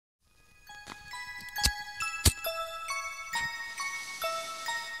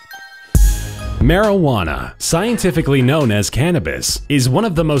Marijuana, scientifically known as cannabis, is one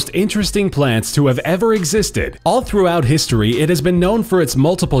of the most interesting plants to have ever existed. All throughout history, it has been known for its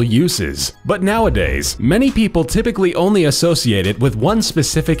multiple uses. But nowadays, many people typically only associate it with one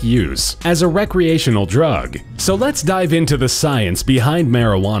specific use, as a recreational drug. So let's dive into the science behind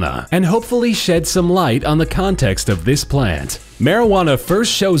marijuana and hopefully shed some light on the context of this plant. Marijuana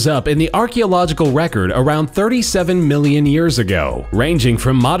first shows up in the archaeological record around 37 million years ago, ranging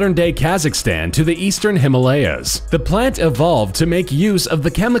from modern-day Kazakhstan to the eastern Himalayas. The plant evolved to make use of the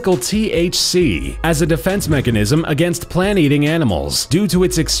chemical THC as a defense mechanism against plant-eating animals due to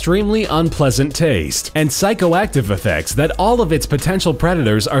its extremely unpleasant taste and psychoactive effects that all of its potential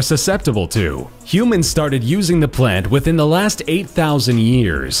predators are susceptible to. Humans started using the plant within the last 8,000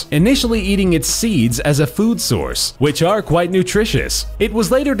 years, initially eating its seeds as a food source, which are quite nutritious. It was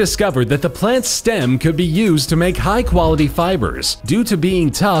later discovered that the plant's stem could be used to make high-quality fibers due to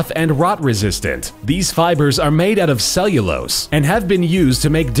being tough and rot-resistant. These fibers are made out of cellulose and have been used to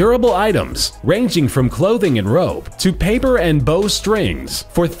make durable items, ranging from clothing and rope to paper and bow strings,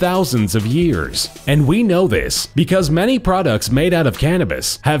 for thousands of years. And we know this because many products made out of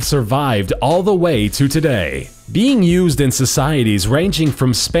cannabis have survived all the way to today, being used in societies ranging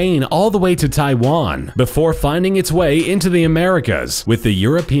from Spain all the way to Taiwan before finding its way into the Americas with the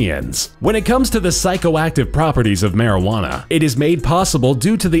Europeans. When it comes to the psychoactive properties of marijuana, it is made possible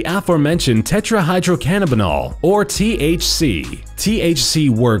due to the aforementioned tetrahydrocannabinol, or THC. THC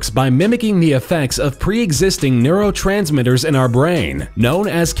works by mimicking the effects of pre-existing neurotransmitters in our brain, known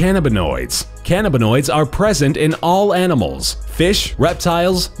as cannabinoids. Cannabinoids are present in all animals, fish,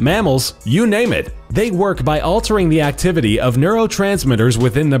 reptiles, mammals, you name it. They work by altering the activity of neurotransmitters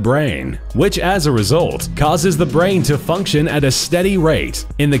within the brain, which as a result causes the brain to function at a steady rate.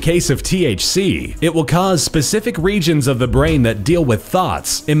 In the case of THC, it will cause specific regions of the brain that deal with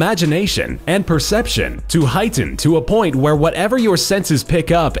thoughts, imagination, and perception to heighten to a point where whatever your senses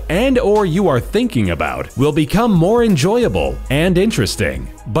pick up and/or you are thinking about will become more enjoyable and interesting.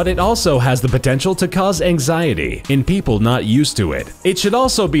 But it also has the potential to cause anxiety in people not used to it. It should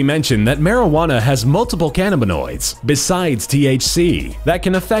also be mentioned that marijuana has multiple cannabinoids, besides THC, that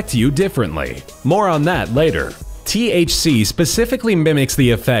can affect you differently. More on that later. THC specifically mimics the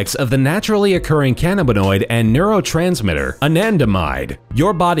effects of the naturally occurring cannabinoid and neurotransmitter anandamide.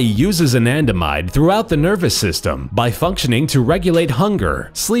 Your body uses anandamide throughout the nervous system by functioning to regulate hunger,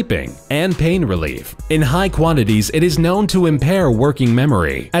 sleeping, and pain relief. In high quantities, it is known to impair working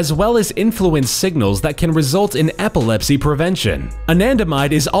memory, as well as influence signals that can result in epilepsy prevention.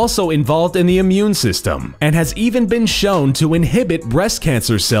 Anandamide is also involved in the immune system and has even been shown to inhibit breast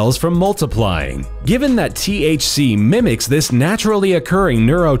cancer cells from multiplying. Given that THC mimics this naturally occurring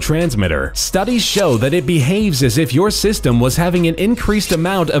neurotransmitter, studies show that it behaves as if your system was having an increased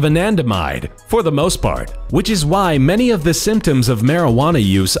amount of anandamide, for the most part, which is why many of the symptoms of marijuana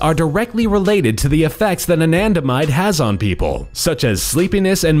use are directly related to the effects that anandamide has on people, such as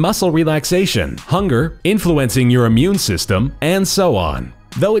sleepiness and muscle relaxation, hunger, influencing your immune system, and so on.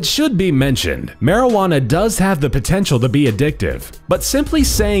 Though it should be mentioned, marijuana does have the potential to be addictive, but simply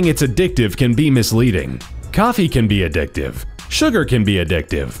saying it's addictive can be misleading. Coffee can be addictive, sugar can be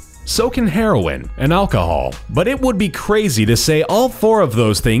addictive, so can heroin and alcohol. But it would be crazy to say all four of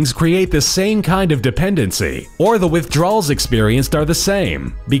those things create the same kind of dependency, or the withdrawals experienced are the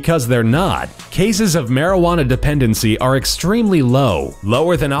same, because they're not. Cases of marijuana dependency are extremely low,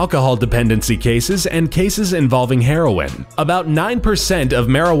 lower than alcohol dependency cases and cases involving heroin. About 9% of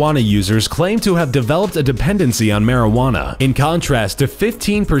marijuana users claim to have developed a dependency on marijuana, in contrast to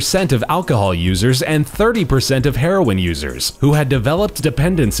 15% of alcohol users and 30% of heroin users who had developed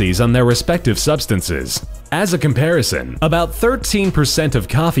dependencies on their respective substances. As a comparison, about 13% of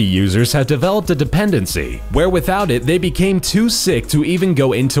coffee users have developed a dependency, where without it they became too sick to even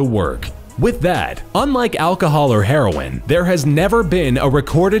go into work. With that, unlike alcohol or heroin, there has never been a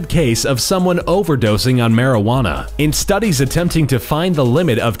recorded case of someone overdosing on marijuana. In studies attempting to find the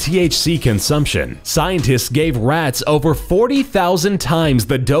limit of THC consumption, scientists gave rats over 40,000 times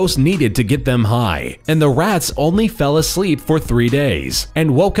the dose needed to get them high, and the rats only fell asleep for 3 days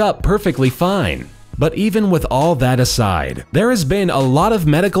and woke up perfectly fine. But even with all that aside, there has been a lot of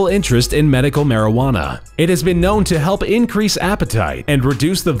medical interest in medical marijuana. It has been known to help increase appetite and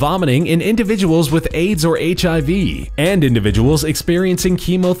reduce the vomiting in individuals with AIDS or HIV and individuals experiencing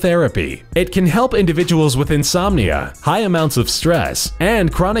chemotherapy. It can help individuals with insomnia, high amounts of stress,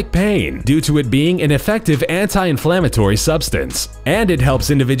 and chronic pain due to it being an effective anti-inflammatory substance. And it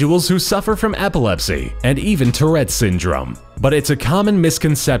helps individuals who suffer from epilepsy and even Tourette's syndrome. but it's a common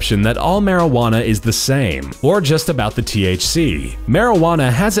misconception that all marijuana is the same, or just about the THC.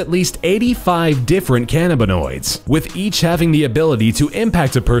 Marijuana has at least 85 different cannabinoids, with each having the ability to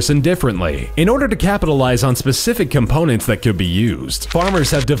impact a person differently. In order to capitalize on specific components that could be used, farmers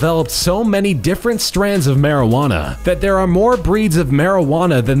have developed so many different strands of marijuana that there are more breeds of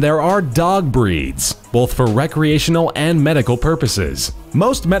marijuana than there are dog breeds, both for recreational and medical purposes.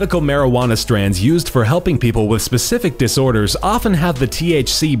 Most medical marijuana strands used for helping people with specific disorders often have the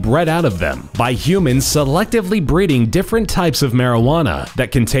THC bred out of them by humans selectively breeding different types of marijuana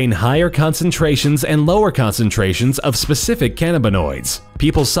that contain higher concentrations and lower concentrations of specific cannabinoids.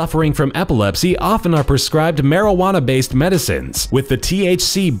 People suffering from epilepsy often are prescribed marijuana-based medicines with the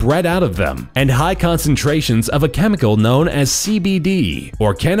THC bred out of them and high concentrations of a chemical known as CBD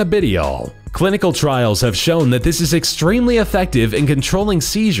or cannabidiol. Clinical trials have shown that this is extremely effective in controlling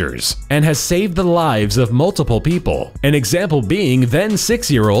seizures and has saved the lives of multiple people. An example being then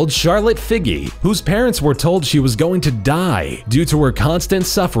 6-year-old Charlotte Figge, whose parents were told she was going to die due to her constant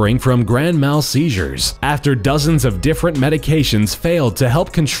suffering from grand mal seizures after dozens of different medications failed to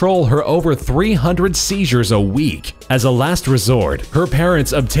help control her over 300 seizures a week. As a last resort, her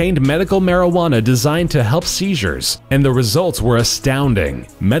parents obtained medical marijuana designed to help seizures, and the results were astounding.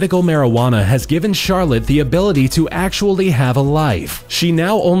 Medical marijuana has given Charlotte the ability to actually have a life. She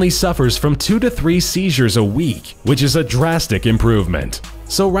now only suffers from 2 to 3 seizures a week, which is a drastic improvement.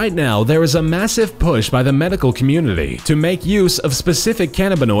 So right now, there is a massive push by the medical community to make use of specific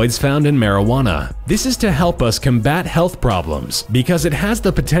cannabinoids found in marijuana. This is to help us combat health problems because it has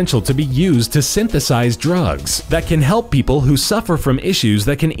the potential to be used to synthesize drugs that can help people who suffer from issues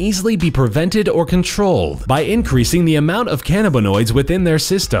that can easily be prevented or controlled by increasing the amount of cannabinoids within their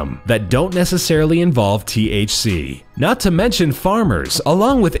system that don't necessarily involve THC. Not to mention farmers,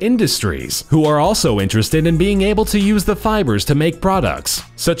 along with industries, who are also interested in being able to use the fibers to make products,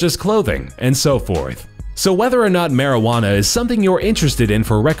 such as clothing and so forth. So whether or not marijuana is something you're interested in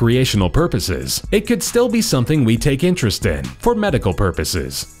for recreational purposes, it could still be something we take interest in for medical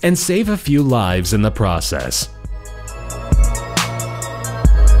purposes and save a few lives in the process.